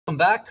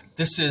back.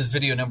 This is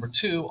video number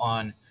 2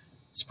 on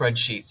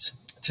spreadsheets.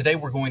 Today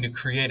we're going to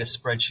create a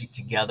spreadsheet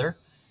together,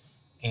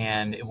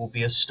 and it will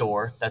be a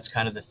store. That's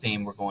kind of the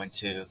theme we're going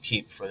to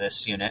keep for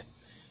this unit.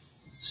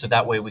 So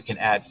that way we can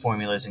add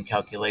formulas and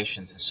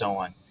calculations and so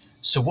on.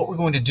 So what we're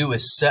going to do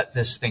is set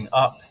this thing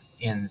up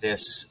in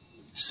this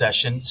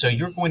session. So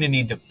you're going to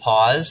need to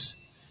pause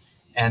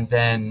and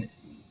then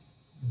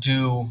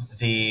do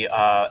the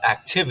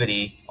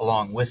activity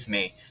along with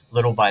me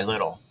little by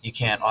little. You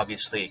can't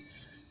obviously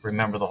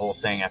remember the whole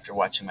thing after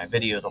watching my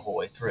video the whole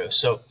way through.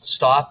 So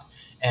stop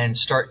and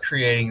start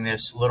creating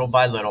this little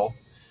by little,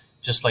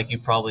 just like you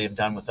probably have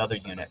done with other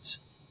units.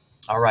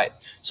 All right,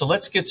 so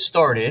let's get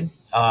started.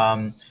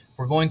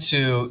 We're going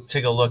to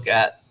take a look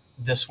at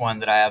this one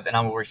that I have, and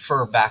I will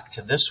refer back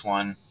to this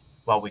one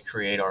while we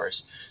create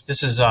ours.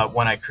 This is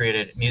one I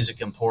created at Music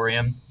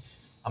Emporium.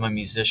 I'm a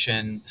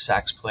musician,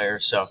 sax player,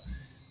 so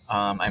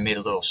I made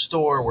a little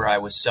store where I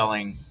was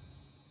selling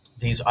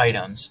these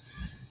items.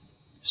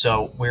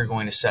 So we're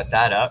going to set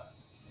that up,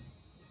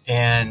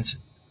 and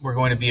we're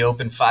going to be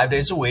open 5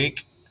 days a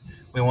week.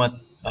 We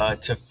want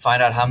to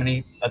find out how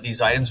many of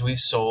these items we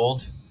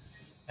sold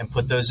and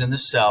put those in the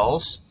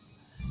cells.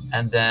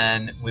 And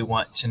then we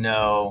want to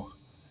know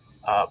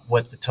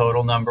what the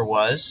total number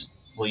was.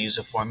 We'll use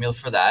a formula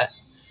for that,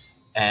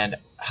 and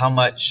how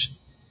much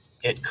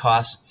it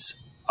costs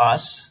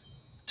us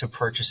to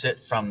purchase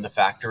it from the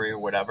factory or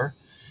whatever.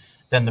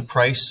 Then the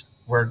price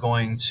we're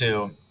going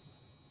to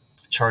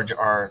charge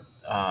our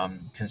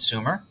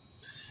consumer.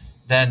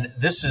 Then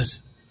this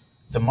is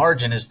the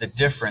margin, is the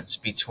difference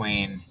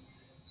between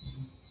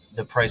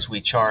the price we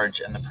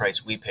charge and the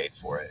price we paid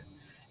for it.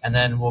 And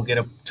then we'll get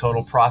a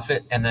total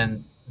profit and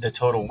then the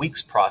total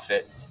week's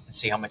profit and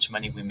see how much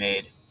money we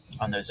made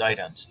on those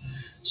items.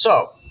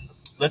 So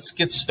let's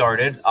get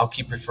started. I'll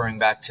keep referring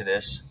back to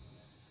this.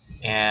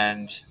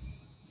 And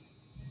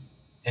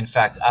in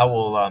fact, I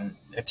will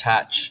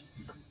attach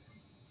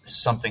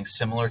something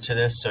similar to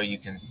this so you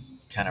can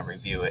kind of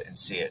review it and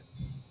see it.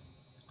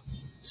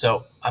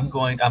 So I'm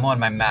on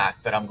my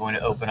Mac, but I'm going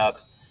to open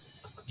up,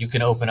 you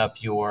can open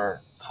up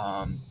your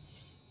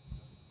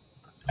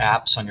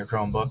apps on your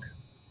Chromebook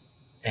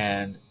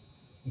and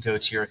go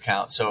to your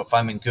account. So if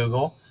I'm in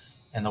Google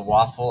and the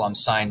Waffle, I'm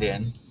signed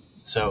in.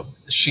 So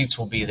the Sheets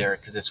will be there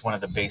because it's one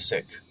of the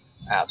basic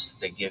apps that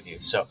they give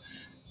you. So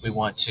we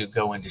want to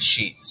go into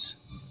Sheets.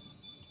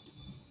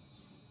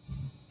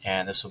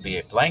 And this will be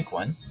a blank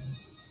one.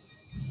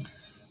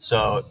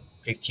 So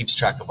it keeps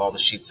track of all the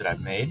sheets that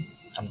I've made.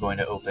 I'm going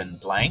to open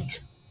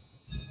blank.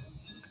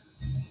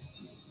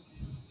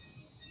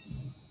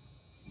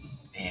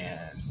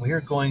 And we are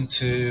going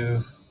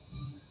to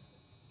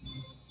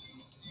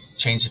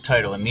change the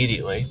title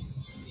immediately.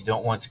 You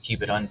don't want to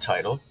keep it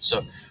untitled.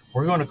 So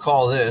we're going to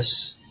call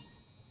this,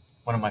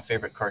 one of my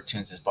favorite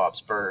cartoons is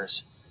Bob's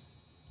Burgers,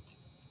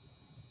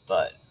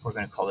 but we're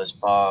going to call this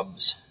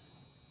Bob's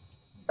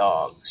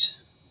Dogs.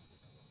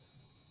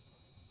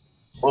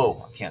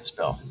 Whoa, I can't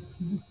spell.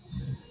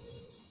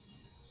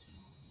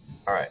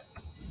 All right.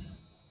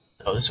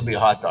 So this will be a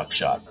hot dog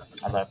shop.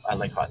 I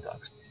like hot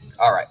dogs.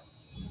 All right.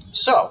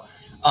 So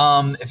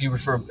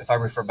if I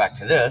refer back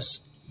to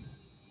this,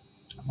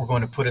 we're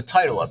going to put a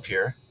title up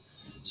here.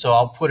 So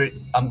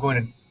I'm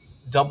going to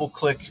double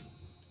click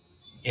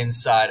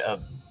inside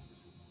of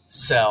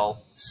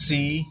cell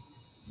C1.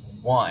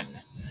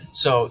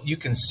 So you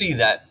can see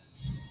that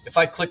if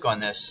I click on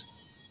this,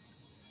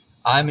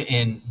 I'm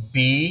in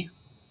B3.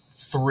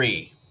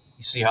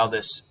 You see how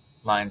this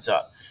lines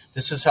up.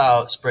 This is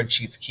how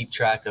spreadsheets keep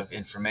track of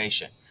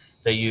information.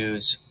 They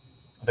use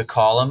the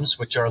columns,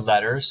 which are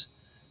letters,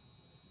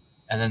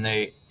 and then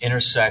they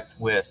intersect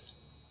with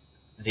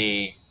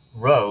the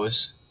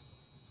rows,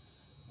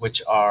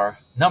 which are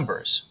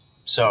numbers.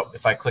 So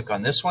if I click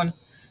on this one,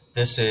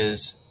 this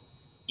is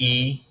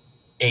E8.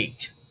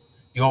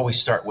 You always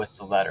start with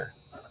the letter.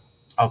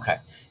 Okay.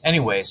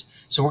 Anyways,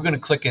 so we're going to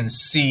click in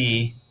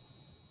C1.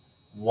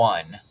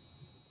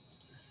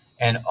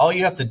 And all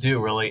you have to do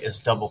really is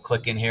double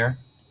click in here.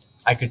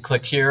 I could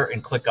click here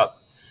and click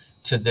up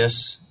to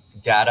this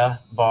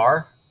data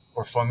bar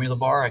or formula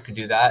bar. I could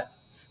do that,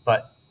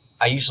 but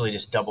I usually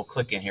just double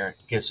click in here.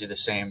 It gives you the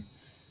same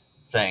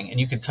thing, and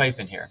you can type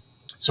in here.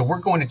 So we're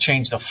going to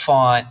change the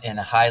font and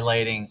the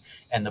highlighting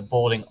and the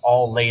bolding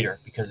all later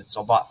because it's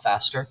a lot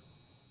faster.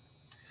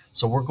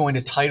 So we're going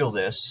to title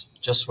this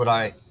just what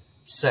I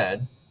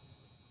said,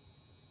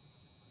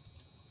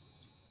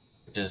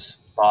 which is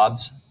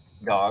Bob's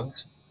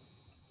Dogs.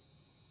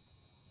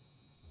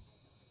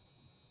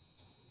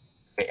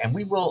 And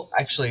we will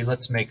actually,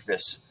 let's make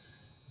this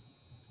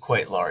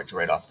quite large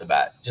right off the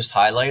bat. Just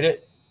highlight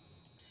it,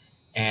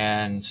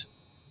 and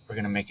we're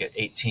going to make it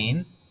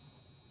 18.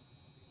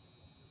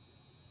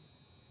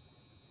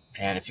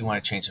 And if you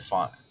want to change the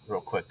font real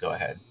quick, go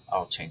ahead.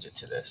 I'll change it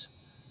to this.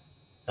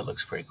 That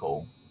looks pretty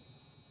cool.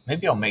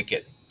 Maybe I'll make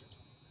it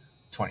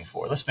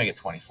 24. Let's make it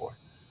 24.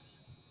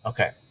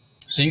 Okay.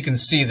 So you can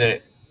see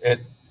that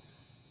it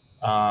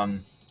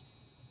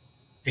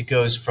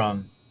goes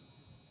from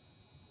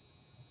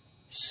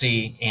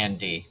C and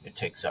D it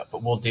takes up,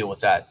 but we'll deal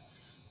with that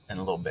in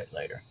a little bit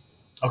later.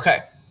 Okay,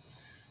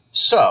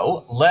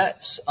 so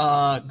let's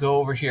go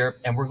over here,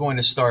 and we're going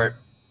to start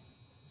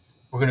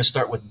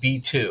with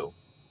B2.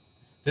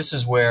 This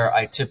is where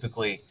I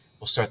typically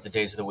will start the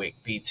days of the week,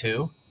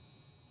 B2.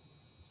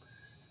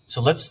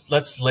 So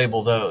let's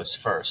label those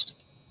first.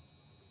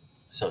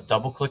 So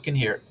double click in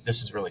here.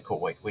 This is really cool.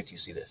 Wait till you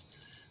see this.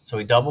 So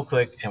we double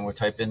click and we'll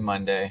type in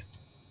Monday.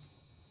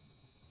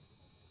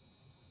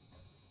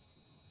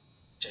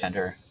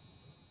 Gender.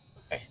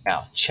 Okay,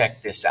 now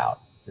check this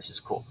out. This is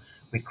cool.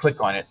 We click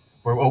on it.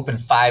 We're open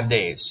 5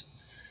 days.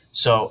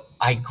 So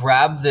I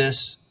grab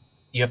this.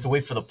 You have to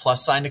wait for the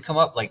plus sign to come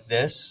up like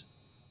this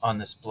on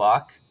this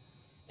block,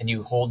 and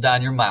you hold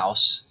down your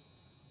mouse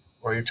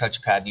or your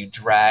touchpad and you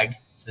drag.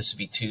 So this would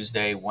be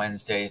Tuesday,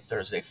 Wednesday,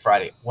 Thursday,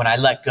 Friday. When I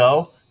let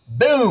go,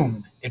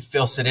 boom, it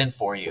fills it in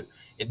for you.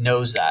 It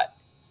knows that.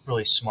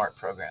 Really smart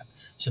program.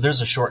 So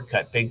there's a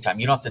shortcut big time.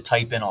 You don't have to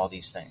type in all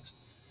these things.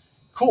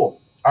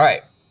 Cool. All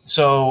right.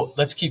 So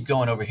let's keep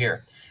going over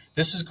here.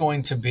 This is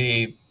going to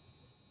be,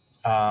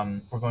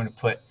 we're going to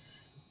put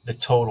the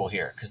total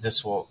here because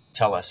this will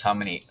tell us how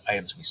many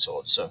items we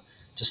sold. So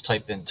just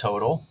type in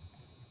total.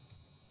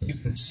 You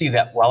can see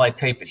that while I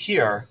type it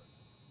here,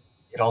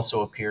 it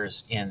also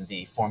appears in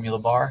the formula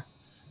bar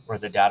or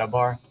the data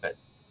bar, but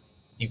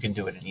you can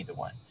do it in either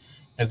one.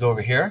 Now go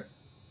over here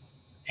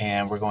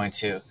and we're going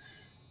to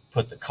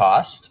put the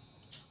cost.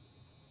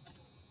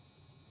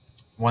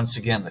 Once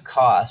again, the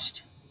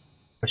cost,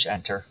 push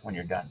enter when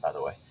you're done, by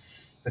the way.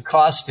 The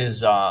cost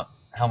is how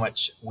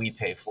much we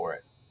pay for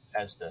it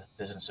as the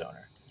business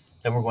owner.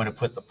 Then we're going to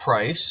put the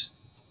price,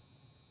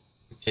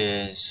 which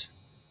is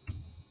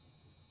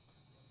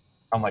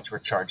how much we're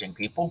charging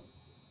people.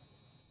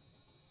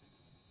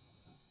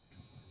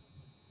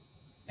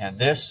 And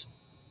this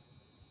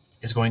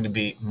is going to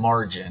be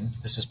margin.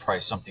 This is probably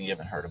something you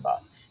haven't heard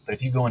about. But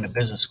if you go into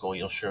business school,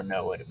 you'll sure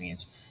know what it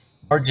means.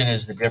 Margin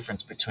is the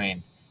difference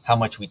between how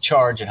much we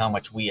charge and how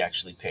much we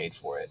actually paid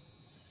for it.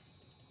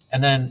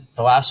 And then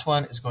the last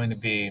one is going to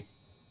be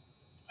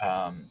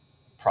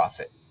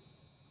profit,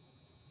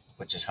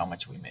 which is how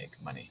much we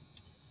make money.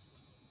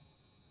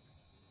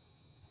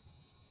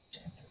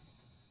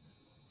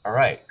 All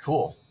right,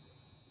 cool.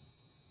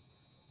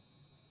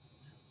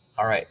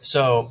 All right,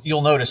 so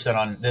you'll notice that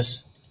on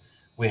this,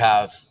 we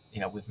have,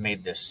 we've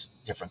made this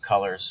different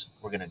colors.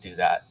 We're going to do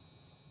that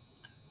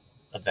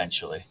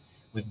eventually.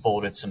 We've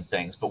bolded some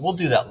things, but we'll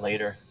do that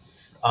later.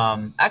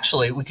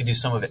 Actually, we could do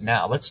some of it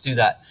now. Let's do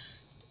that.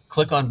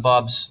 Click on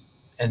Bob's,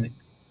 and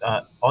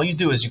all you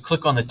do is you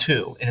click on the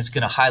 2, and it's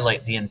going to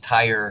highlight the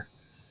entire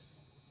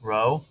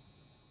row.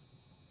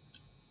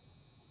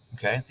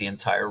 Okay, the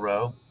entire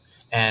row.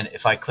 And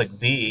if I click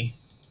B,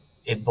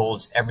 it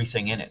bolds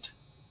everything in it.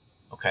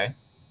 Okay,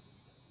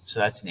 so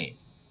that's neat.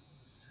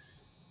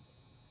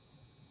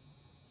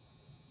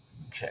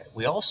 Okay,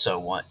 we also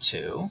want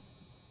to,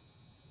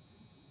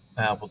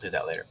 we'll do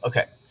that later.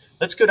 Okay,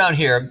 let's go down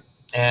here,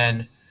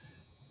 and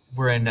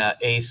we're in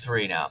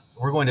A3 now.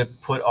 We're going to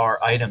put our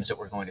items that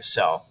we're going to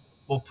sell.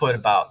 We'll put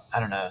about,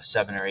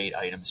 7 or 8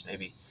 items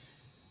maybe.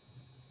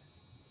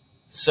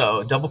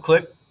 So double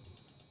click.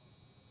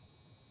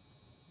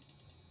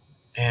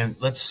 And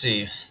let's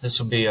see, this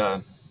will be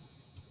a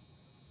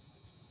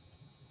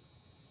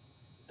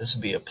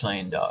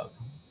plain dog.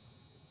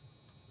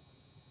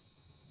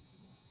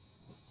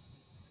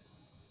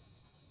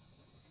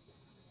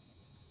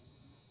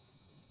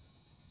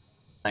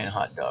 Plain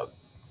hot dog.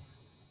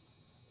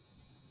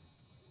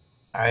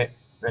 All right,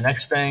 the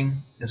next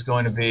thing is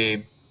going to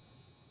be,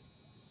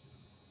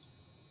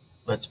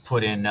 let's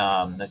put in,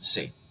 let's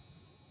see,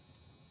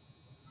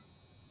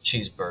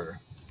 cheeseburger.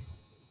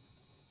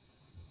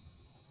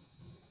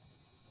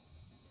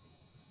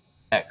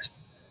 Next,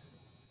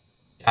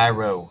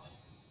 gyro.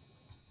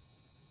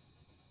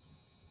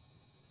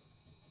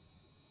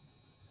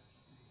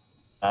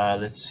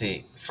 Let's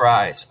see,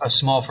 fries, a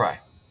small fry.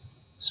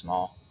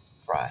 Small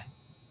fry.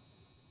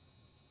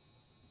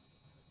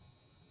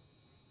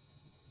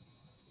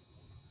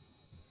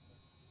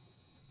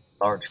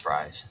 Large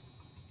fries.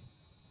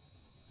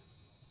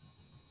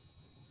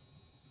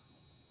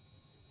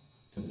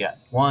 We got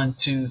 1,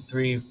 2,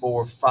 3,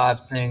 4,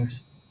 5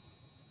 things.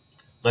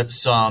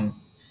 Let's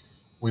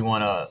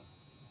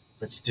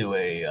let's do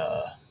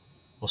a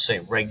we'll say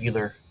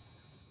regular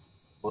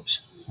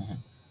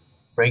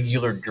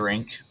regular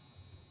drink,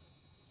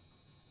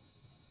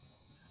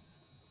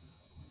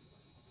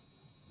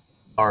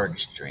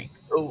 large drink.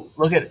 Oh,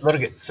 look at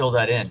it, fill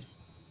that in.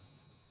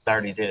 I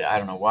already did it. I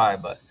don't know why,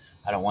 but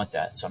I don't want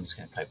that, so I'm just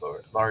going to type over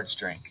it. Large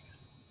drink.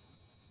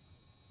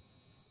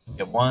 We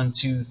got 1,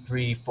 2,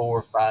 3,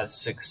 4, 5,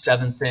 6,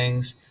 7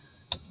 things.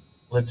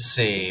 Let's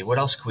see. What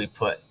else could we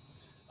put?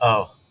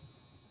 Oh,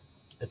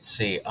 let's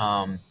see.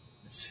 We're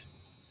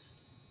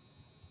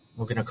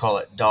going to call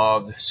it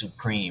Dog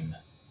Supreme.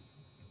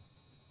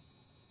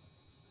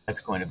 That's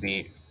going to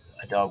be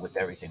a dog with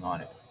everything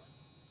on it.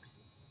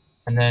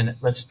 And then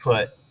let's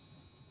put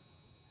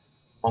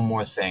one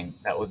more thing.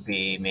 That would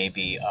be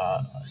maybe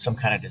some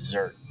kind of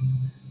dessert.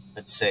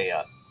 let's say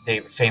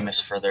they're famous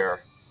for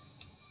their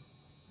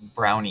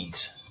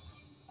brownies.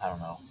 I don't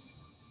know.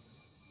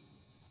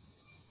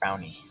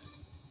 Brownie.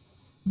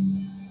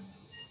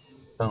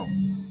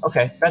 Boom.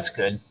 Okay, that's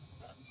good.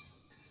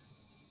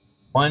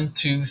 1,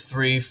 2,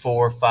 3,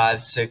 4,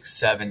 5, 6,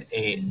 7,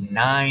 8,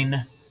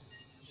 9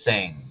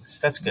 things.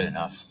 That's good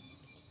enough.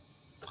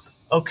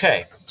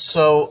 Okay,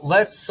 so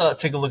let's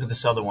take a look at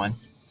this other one.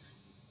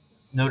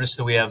 Notice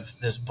that we have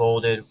this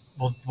bolded.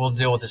 We'll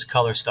deal with this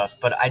color stuff.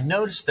 But I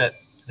noticed that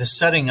the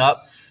setting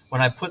up,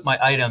 when I put my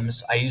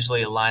items, I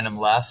usually align them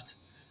left.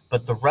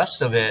 But the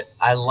rest of it,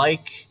 I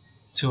like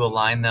to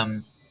align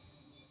them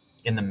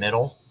in the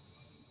middle.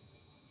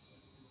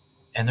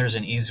 And there's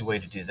an easy way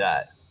to do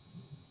that.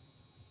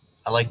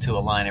 I like to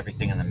align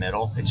everything in the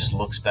middle. It just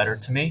looks better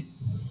to me.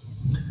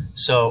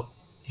 So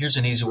here's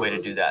an easy way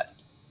to do that.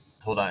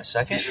 Hold on a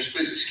second. Teachers,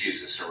 please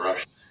excuse this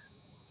interruption.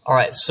 All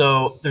right,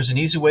 so there's an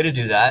easy way to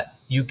do that.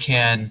 You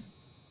can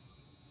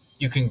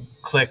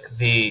click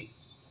the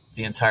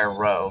entire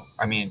row.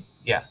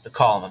 The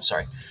column, I'm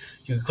sorry.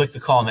 You can click the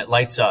column, it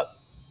lights up.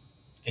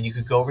 And you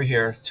could go over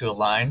here to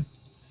align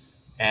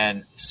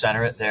and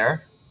center it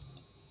there.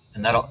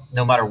 And that'll,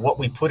 no matter what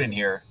we put in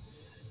here,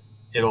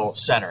 it'll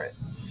center it.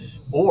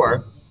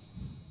 Or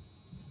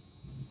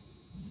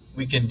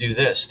we can do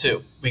this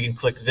too. We can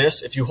click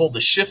this. If you hold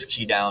the shift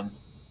key down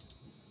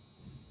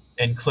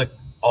and click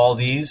all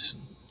these,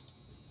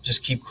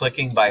 just keep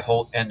clicking by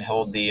hold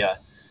the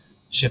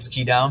shift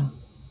key down,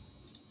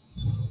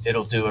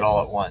 it'll do it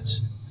all at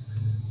once.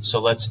 So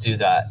let's do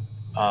that.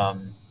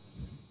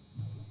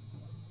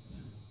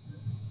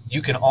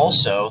 You can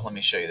also, let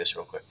me show you this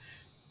real quick.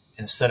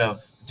 Instead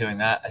of doing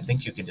that, I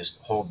think you can just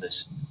hold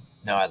this.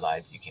 No, I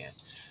lied. You can't.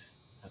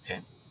 Okay,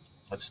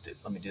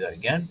 let me do that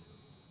again.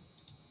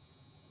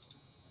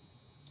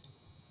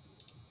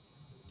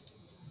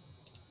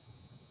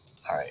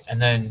 All right,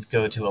 and then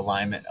go to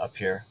alignment up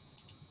here.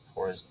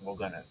 Or we're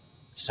going to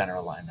center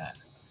align that.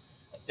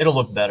 It'll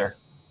look better.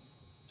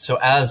 So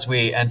as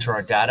we enter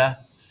our data,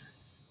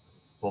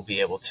 we'll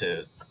be able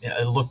to,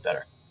 it'll look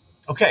better.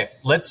 Okay,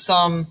 let's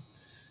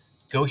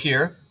go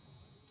here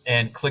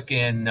and click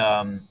in,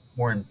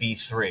 we're in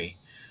B3.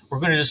 We're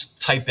going to just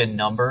type in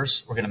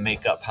numbers. We're going to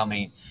make up how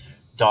many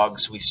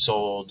dogs we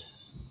sold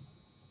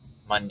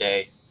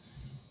Monday,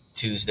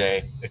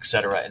 Tuesday,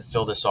 etc., and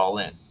fill this all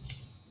in.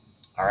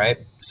 All right,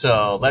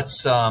 so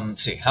let's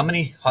see how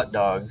many hot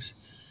dogs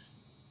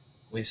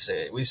we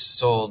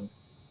sold.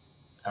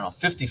 I don't know,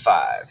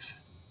 55.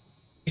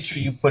 Make sure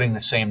you're putting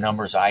the same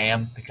number as I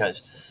am,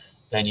 because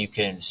then you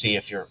can see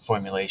if your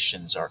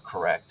formulations are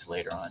correct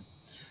later on.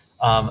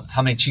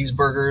 How many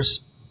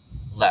cheeseburgers?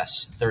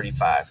 Less,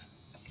 35.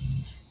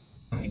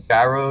 How many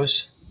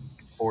gyros?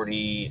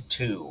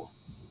 42.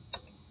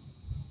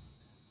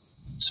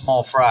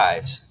 Small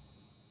fries?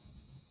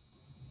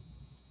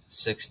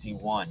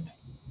 61.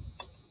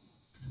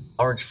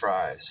 Large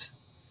fries?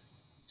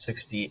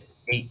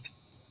 68.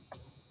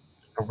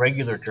 A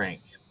regular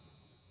drink?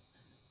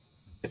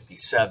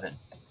 57.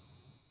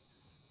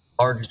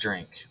 Large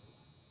drink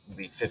would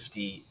be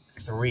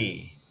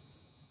 53.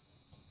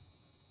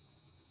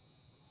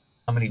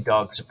 How many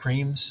dog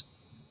supremes?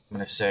 I'm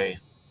going to say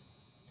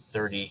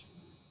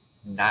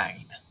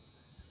 39.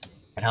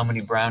 And how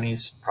many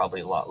brownies?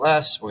 Probably a lot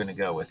less. We're going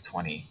to go with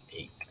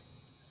 28.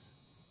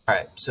 All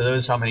right, so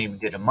those how many we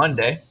did on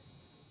Monday.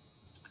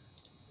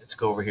 Let's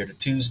go over here to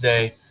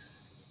Tuesday.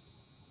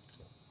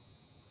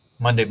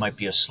 Monday might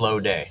be a slow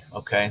day,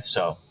 okay?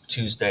 So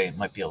Tuesday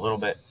might be a little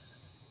bit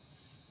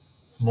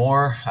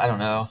more. I don't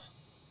know.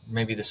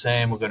 Maybe the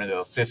same. We're going to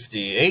go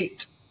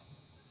 58.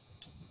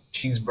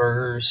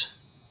 Cheeseburgers,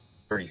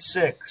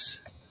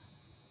 36.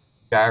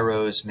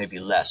 Gyros, maybe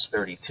less,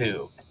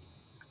 32.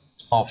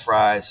 Small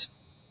fries,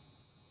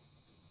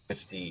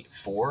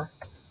 54.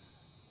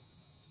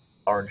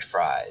 Large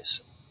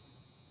fries,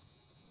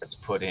 let's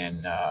put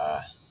in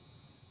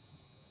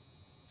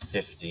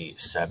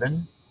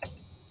 57.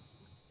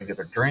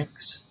 Regular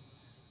drinks,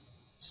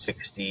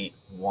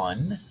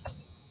 61.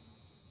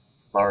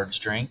 Large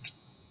drink,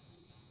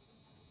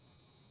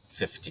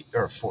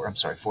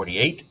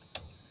 48.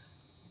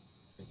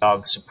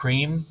 Dog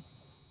supreme,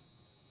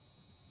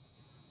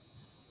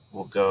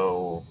 we'll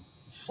go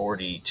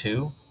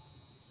 42.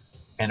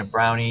 And a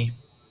brownie,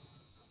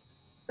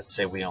 let's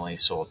say we only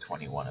sold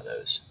 21 of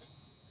those.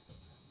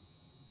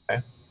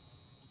 Okay.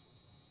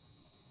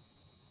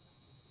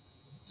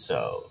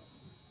 So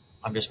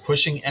I'm just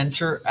pushing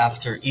enter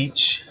after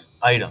each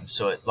item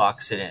so it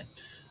locks it in.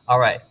 All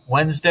right,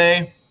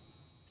 Wednesday,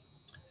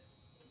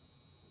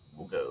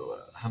 we'll go,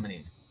 how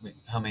many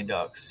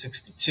dogs?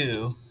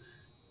 62.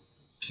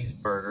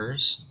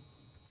 Cheeseburgers,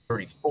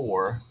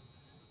 34.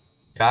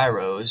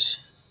 Gyros,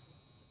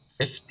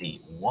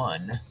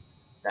 51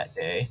 that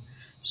day.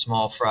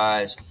 Small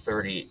fries,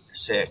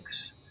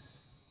 36.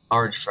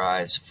 Large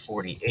fries,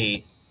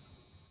 48.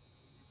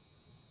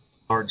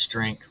 Large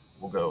drink,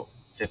 we'll go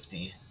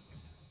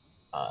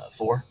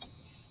 54.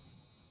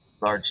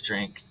 Large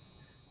drink,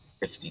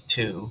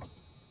 52.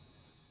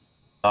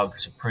 Dog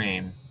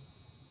supreme,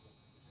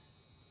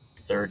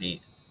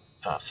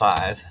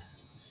 35,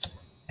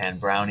 and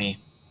brownie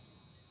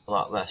a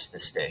lot less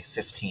this day,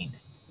 15.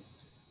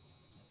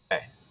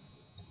 Okay.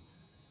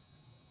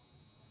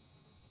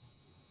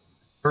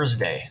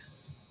 Thursday.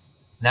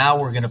 Now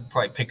we're going to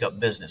probably pick up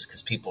business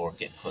because people are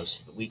getting close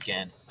to the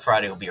weekend.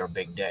 Friday will be our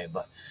big day,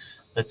 but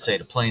let's say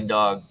the plain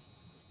dog,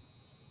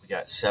 we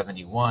got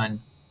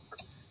 71,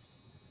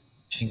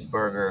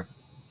 cheeseburger,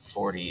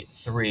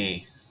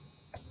 43,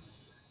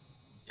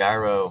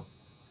 gyro,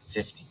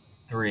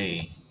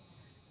 53,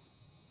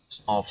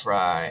 small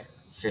fry,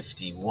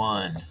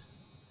 51,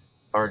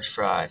 large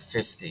fry,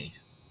 50,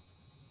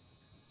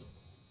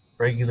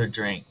 regular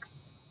drink,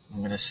 I'm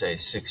going to say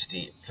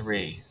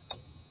 63,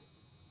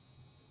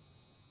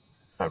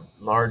 a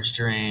large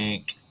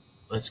drink,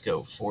 let's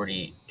go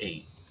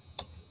 48,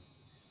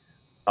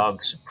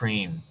 dog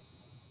supreme,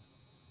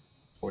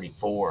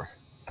 44,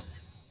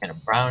 and a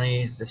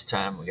brownie, this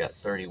time we got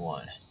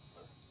 31.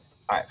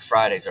 All right,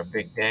 Friday's our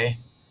big day.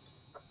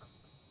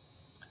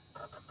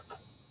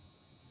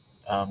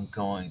 I'm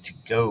going to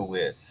go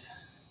with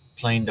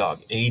plain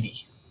dog,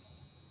 80,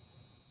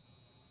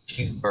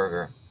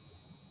 cheeseburger,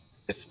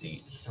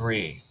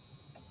 53,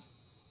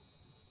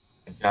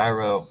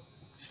 gyro,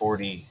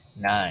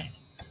 49,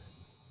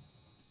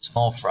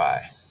 small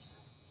fry,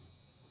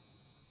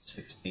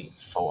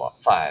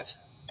 65,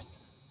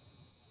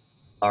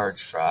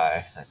 large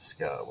fry, let's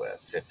go with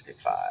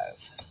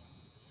 55,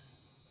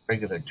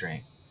 regular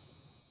drink,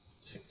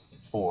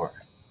 64,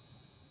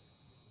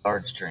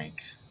 large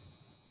drink,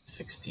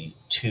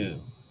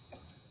 62,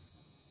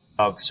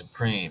 dog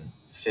supreme,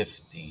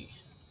 50,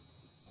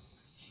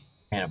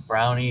 and a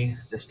brownie,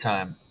 this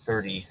time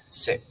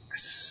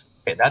 36.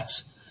 Okay,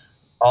 that's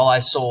all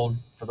I sold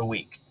for the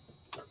week.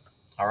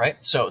 All right,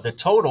 so the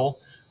total,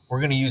 we're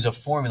going to use a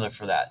formula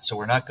for that. So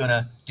we're not going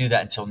to do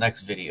that until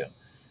next video.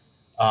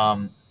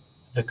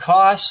 The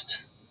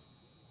cost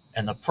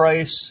and the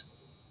price,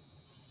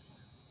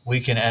 we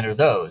can enter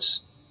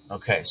those.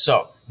 Okay,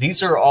 so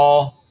these are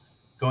all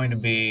going to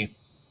be,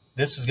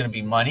 this is going to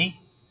be money,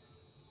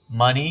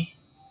 money,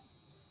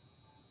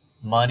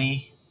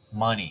 money,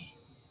 money.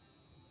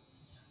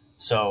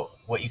 So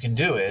what you can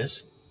do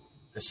is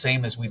the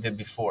same as we did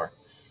before,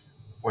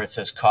 where it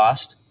says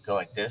cost, go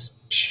like this,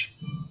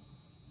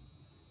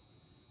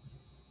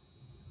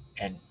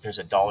 and there's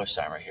a dollar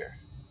sign right here.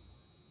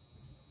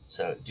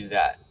 So do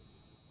that,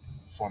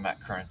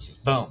 format currency,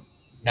 boom.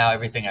 Now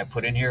everything I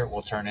put in here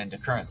will turn into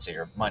currency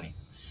or money.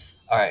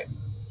 All right,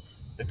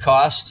 the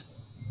cost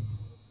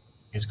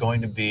is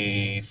going to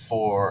be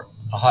for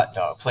a hot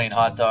dog, plain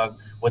hot dog.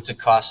 What's it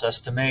cost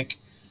us to make?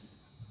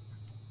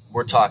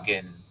 We're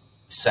talking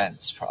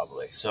cents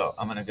probably. So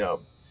I'm going to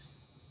go,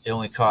 it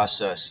only costs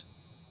us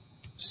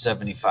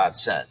 75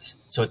 cents.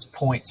 So it's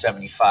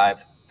 0.75,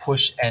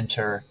 push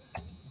enter.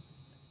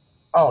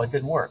 Oh, it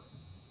didn't work.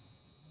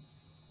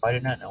 Why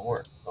did not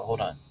work? Oh, hold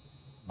on.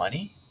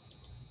 Money?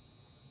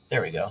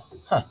 There we go.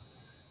 Huh.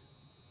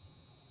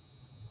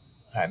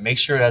 All right, make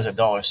sure it has a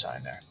dollar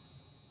sign there.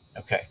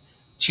 Okay.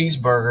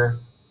 Cheeseburger.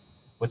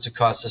 What's it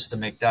cost us to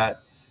make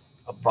that?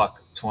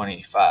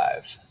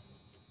 $1.25.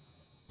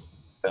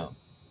 Boom.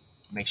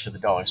 Make sure the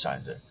dollar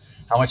sign's there.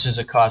 How much does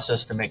it cost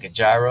us to make a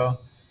gyro?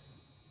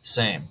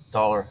 Same,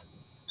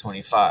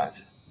 $1.25.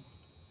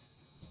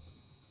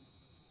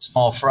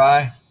 Small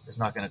fry is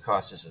not going to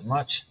cost us as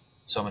much,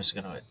 so I'm just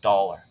going to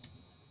 $1.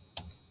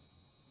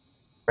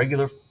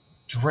 Regular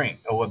drink,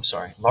 oh, I'm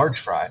sorry, large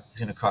fry is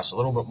going to cost a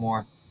little bit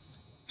more.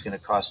 It's going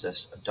to cost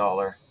us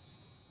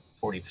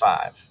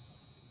 $1.45.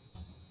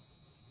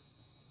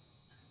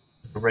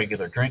 The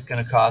regular drink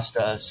going to cost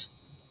us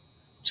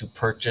to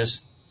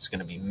purchase, it's going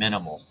to be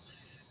minimal.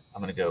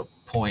 I'm going to go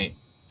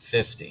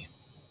 0.50.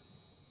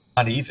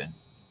 Not even.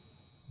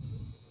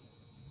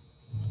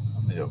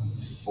 I'm going to go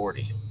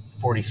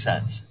 40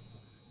 cents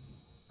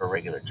for a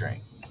regular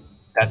drink.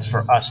 That's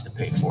for us to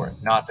pay for it,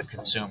 not the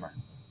consumer.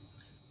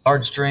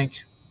 Large drink,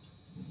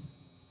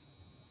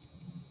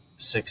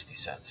 60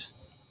 cents.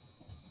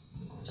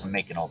 So I'm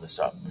making all this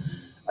up.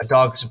 A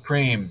dog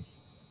supreme,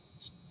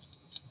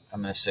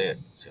 I'm going to say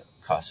it's going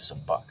to cost us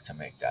 $1 to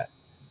make that.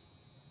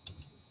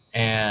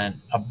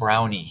 And a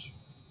brownie,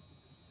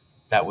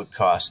 that would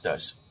cost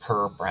us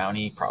per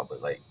brownie probably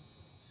like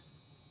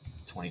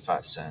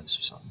 25 cents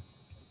or something.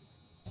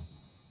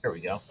 There we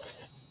go.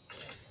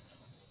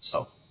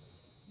 So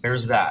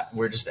there's that.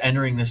 We're just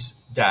entering this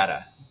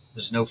data.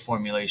 There's no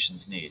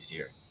formulations needed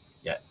here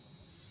yet.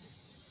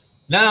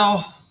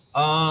 Now,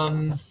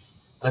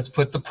 let's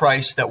put the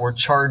price that we're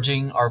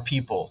charging our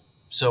people.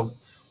 So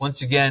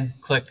once again,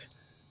 click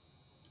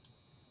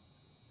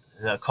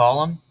the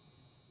column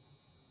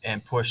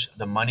and push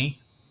the money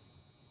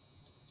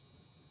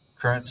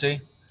currency.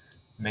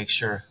 Make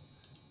sure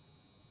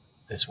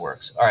this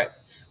works. All right,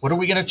 what are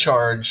we going to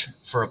charge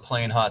for a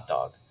plain hot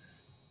dog?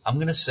 I'm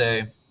going to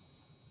say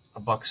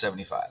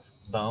 $1.75.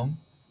 Boom.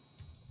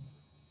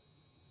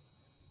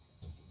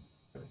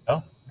 There we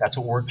go. That's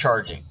what we're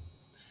charging.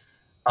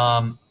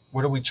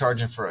 What are we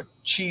charging for a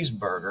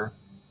cheeseburger?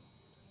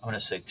 I'm going to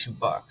say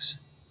 $2.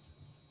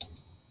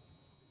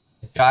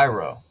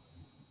 Gyro,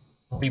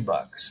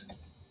 $3.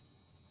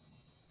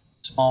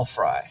 Small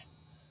fry,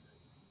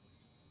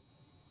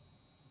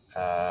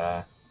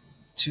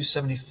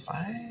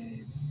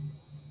 $2.75.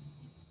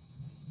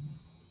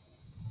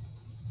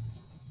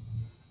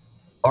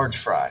 Large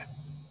fry,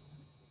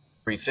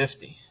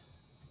 $3.50.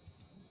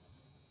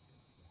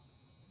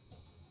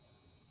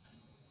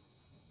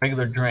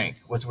 Regular drink,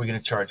 what are we going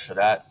to charge for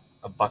that?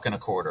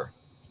 $1.25.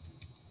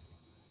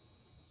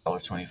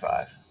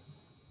 $1.25.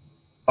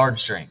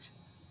 Large drink,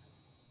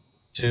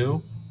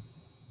 $2.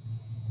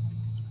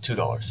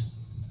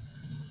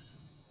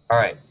 All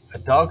right, a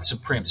dog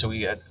supreme. So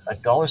we got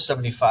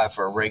 $1.75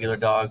 for a regular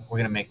dog. We're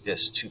going to make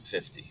this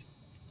 $2.50.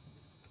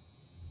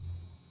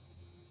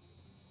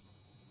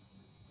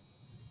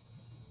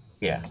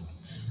 Yeah.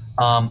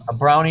 A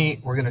brownie,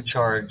 we're going to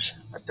charge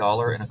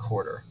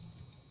 $1.25.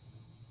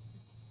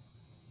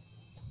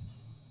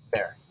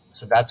 There.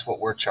 So that's what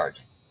we're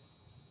charging.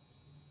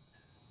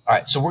 All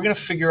right, so we're going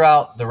to figure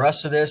out the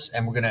rest of this,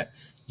 and we're going to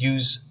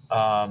use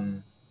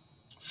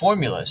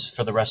formulas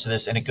for the rest of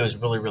this, and it goes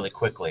really, really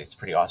quickly. It's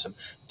pretty awesome.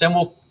 Then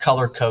we'll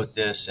color code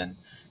this and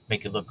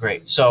make it look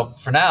great. So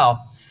for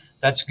now,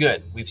 that's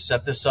good. We've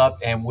set this up,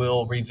 and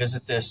we'll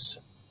revisit this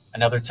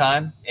another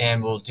time,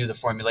 and we'll do the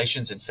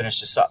formulations and finish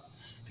this up.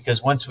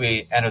 Because once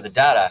we enter the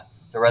data,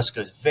 the rest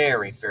goes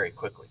very, very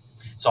quickly.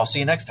 So I'll see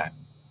you next time.